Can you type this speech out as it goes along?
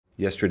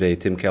Yesterday,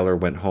 Tim Keller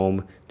went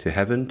home to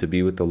heaven to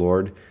be with the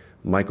Lord.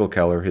 Michael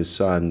Keller, his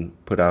son,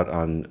 put out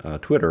on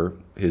Twitter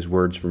his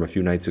words from a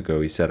few nights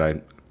ago. He said,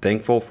 "I'm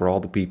thankful for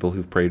all the people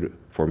who've prayed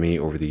for me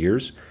over the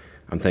years.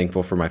 I'm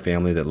thankful for my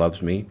family that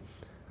loves me.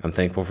 I'm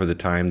thankful for the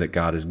time that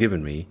God has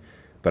given me,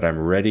 but I'm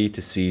ready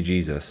to see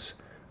Jesus.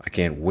 I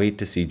can't wait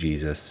to see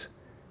Jesus.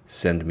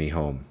 Send me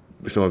home."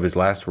 Some of his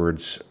last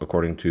words,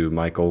 according to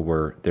Michael,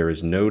 were, "There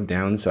is no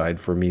downside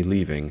for me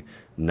leaving,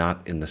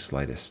 not in the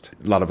slightest."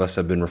 A lot of us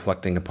have been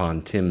reflecting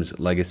upon Tim's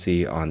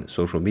legacy on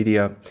social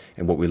media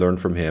and what we learned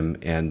from him,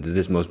 and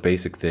this most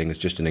basic thing is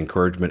just an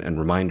encouragement and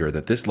reminder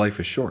that this life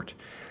is short.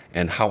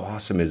 And how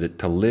awesome is it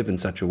to live in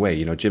such a way?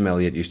 You know, Jim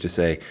Elliot used to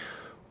say,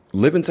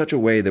 live in such a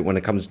way that when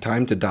it comes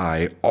time to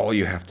die, all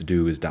you have to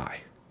do is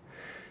die.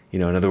 You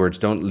know, in other words,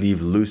 don't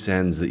leave loose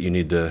ends that you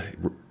need to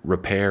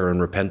repair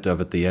and repent of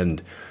at the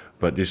end,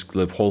 but just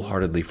live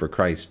wholeheartedly for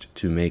Christ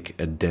to make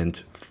a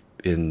dent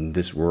in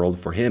this world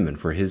for him and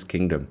for his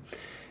kingdom.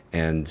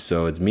 And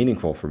so it's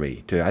meaningful for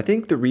me to, I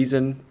think the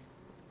reason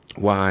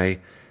why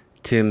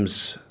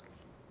Tim's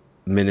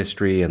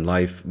ministry and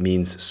life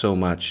means so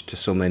much to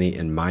so many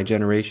in my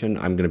generation.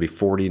 I'm going to be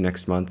 40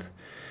 next month.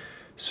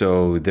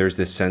 So there's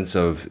this sense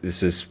of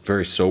this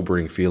very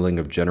sobering feeling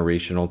of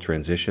generational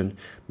transition.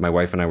 My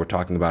wife and I were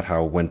talking about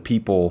how when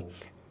people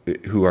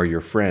who are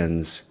your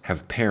friends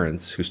have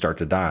parents who start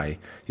to die,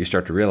 you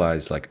start to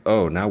realize like,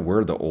 oh, now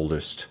we're the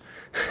oldest.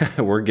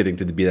 We're getting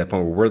to be that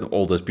point where we're the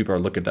oldest. People are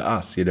looking to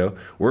us, you know.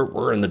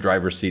 We're in the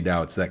driver's seat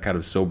now. It's that kind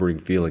of sobering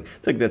feeling.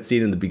 It's like that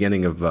scene in the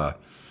beginning of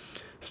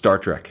Star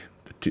Trek.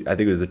 I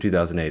think it was the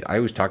 2008. I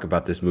always talk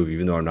about this movie,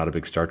 even though I'm not a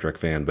big Star Trek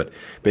fan. But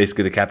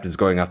basically, the captain's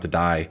going off to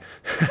die,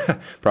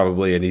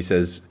 probably, and he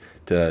says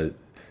to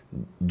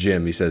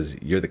Jim, he says,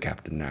 "You're the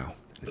captain now."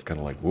 It's kind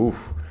of like, woo,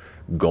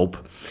 gulp.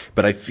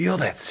 But I feel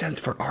that sense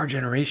for our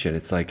generation.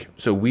 It's like,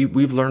 so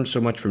we've learned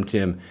so much from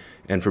Tim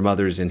and from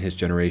others in his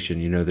generation.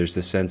 You know, there's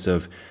this sense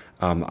of,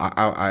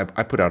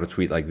 I put out a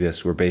tweet like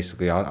this where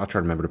basically, I'll try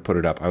to remember to put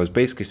it up. I was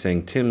basically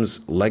saying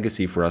Tim's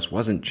legacy for us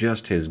wasn't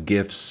just his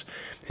gifts,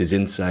 his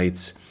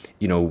insights.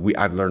 You know,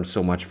 I've learned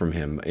so much from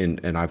him,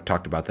 and I've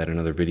talked about that in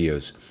other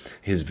videos,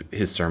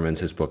 his sermons,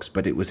 his books,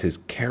 but it was his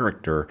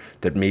character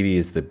that maybe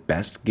is the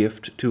best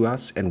gift to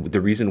us, and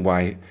the reason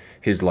why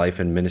his life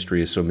and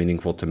ministry is so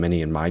meaningful to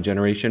many in my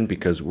generation,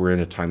 because we're in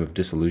a time of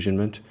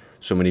disillusionment.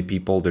 So many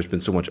people, there's been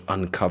so much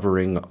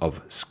uncovering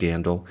of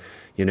scandal,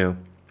 you know,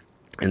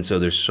 and so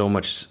there's so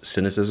much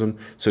cynicism.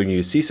 So when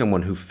you see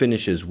someone who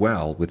finishes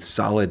well with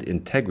solid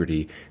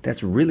integrity,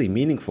 that's really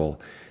meaningful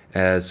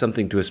as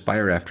something to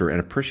aspire after and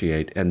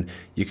appreciate. And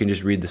you can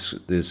just read this,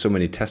 there's so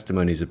many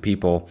testimonies of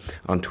people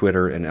on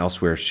Twitter and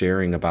elsewhere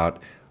sharing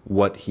about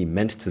what he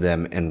meant to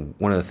them. And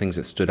one of the things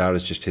that stood out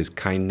is just his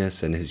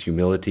kindness and his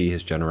humility,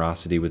 his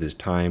generosity with his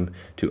time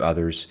to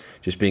others,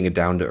 just being a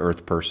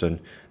down-to-earth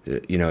person.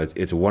 You know,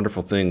 it's a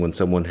wonderful thing when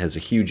someone has a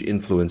huge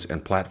influence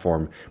and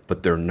platform,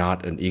 but they're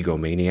not an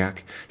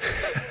egomaniac.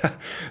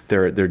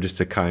 They're just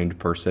a kind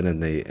person,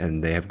 and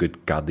they have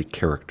good godly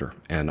character.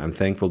 And I'm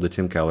thankful to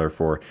Tim Keller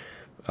for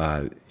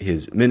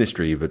his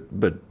ministry,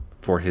 but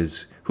for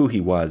who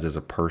he was as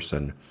a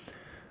person,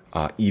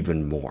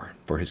 even more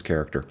for his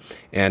character.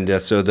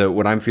 And so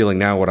what I'm feeling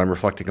now, what I'm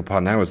reflecting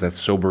upon now, is that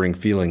sobering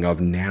feeling of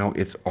now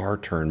it's our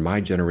turn,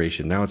 my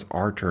generation. Now it's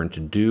our turn to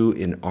do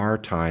in our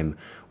time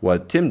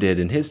what Tim did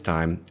in his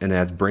time, and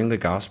that's bring the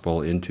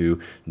gospel into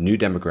new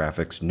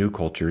demographics, new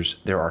cultures.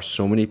 There are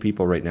so many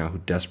people right now who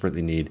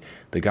desperately need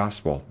the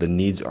gospel. The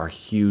needs are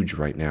huge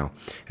right now.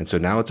 And so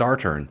now it's our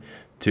turn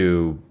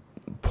to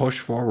push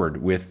forward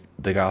with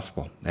the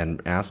gospel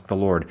and ask the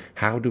Lord,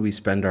 how do we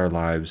spend our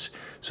lives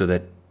so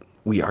that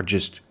we are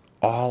just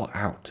all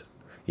out?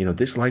 You know,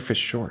 this life is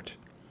short.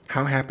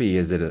 How happy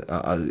is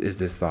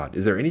this thought?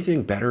 Is there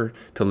anything better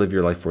to live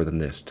your life for than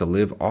this? To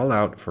live all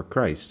out for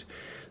Christ,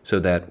 so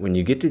that when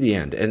you get to the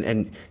end,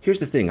 and here's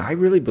the thing, I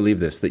really believe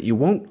this, that you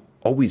won't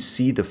always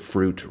see the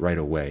fruit right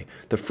away.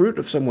 The fruit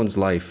of someone's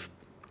life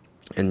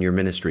and your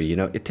ministry, you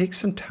know, it takes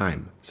some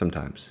time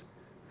sometimes.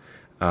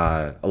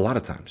 A lot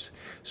of times.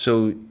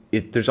 So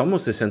there's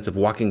almost a sense of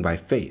walking by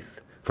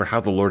faith for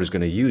how the Lord is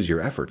going to use your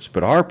efforts.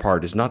 But our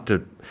part is not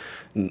to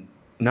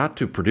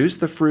produce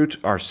the fruit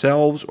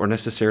ourselves or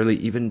necessarily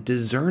even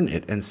discern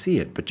it and see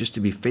it, but just to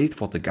be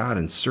faithful to God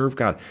and serve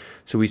God.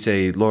 So we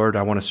say, Lord,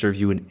 I want to serve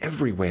you in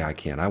every way I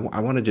can. I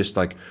want to just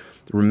like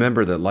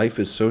remember that life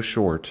is so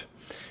short.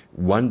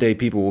 One day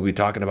people will be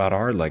talking about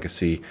our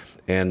legacy,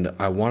 and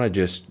I want to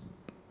just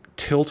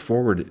tilt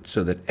forward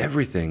so that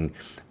everything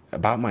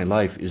about my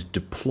life is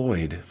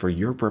deployed for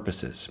your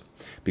purposes,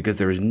 because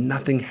there is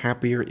nothing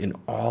happier in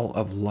all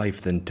of life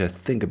than to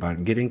think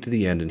about getting to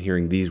the end and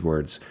hearing these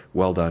words,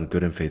 "Well done,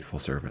 good and faithful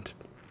servant."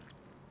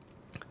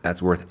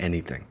 That's worth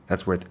anything.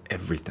 That's worth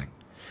everything.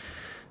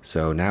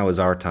 So now is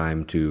our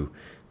time to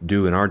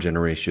do in our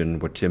generation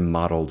what Tim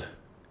modeled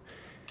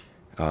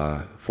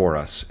for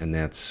us, and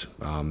that's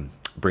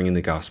bringing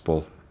the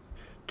gospel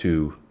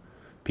to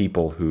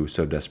people who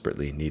so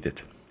desperately need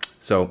it.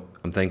 So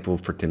I'm thankful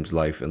for Tim's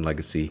life and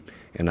legacy,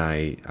 and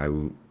I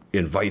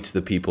invite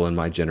the people in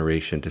my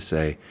generation to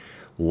say,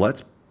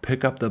 let's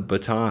pick up the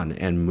baton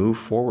and move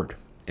forward.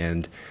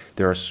 And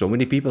there are so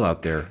many people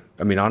out there.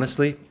 I mean,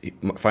 honestly,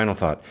 final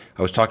thought.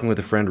 I was talking with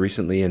a friend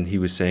recently, and he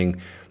was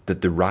saying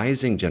that the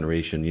rising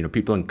generation,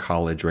 people in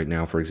college right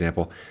now, for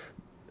example,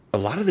 a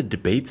lot of the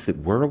debates that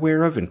we're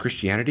aware of in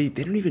Christianity,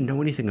 they don't even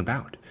know anything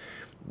about.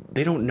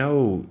 They don't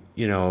know,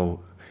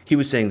 he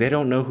was saying they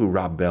don't know who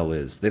Rob Bell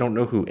is. They don't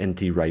know who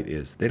N.T. Wright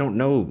is. They don't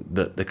know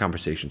the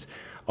conversations.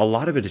 A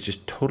lot of it is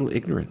just total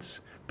ignorance.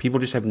 People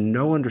just have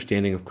no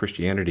understanding of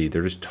Christianity.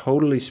 They're just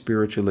totally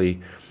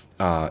spiritually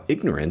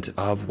ignorant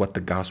of what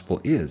the gospel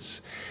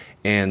is.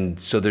 And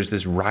so there's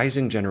this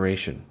rising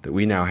generation that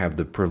we now have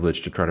the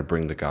privilege to try to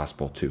bring the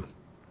gospel to.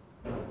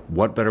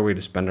 What better way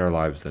to spend our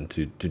lives than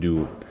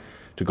to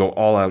go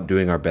all out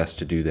doing our best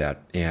to do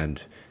that?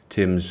 And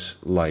Tim's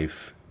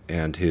life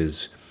and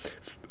his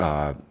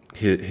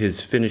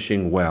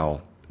finishing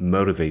well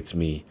motivates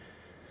me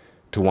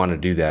to want to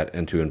do that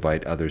and to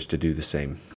invite others to do the same.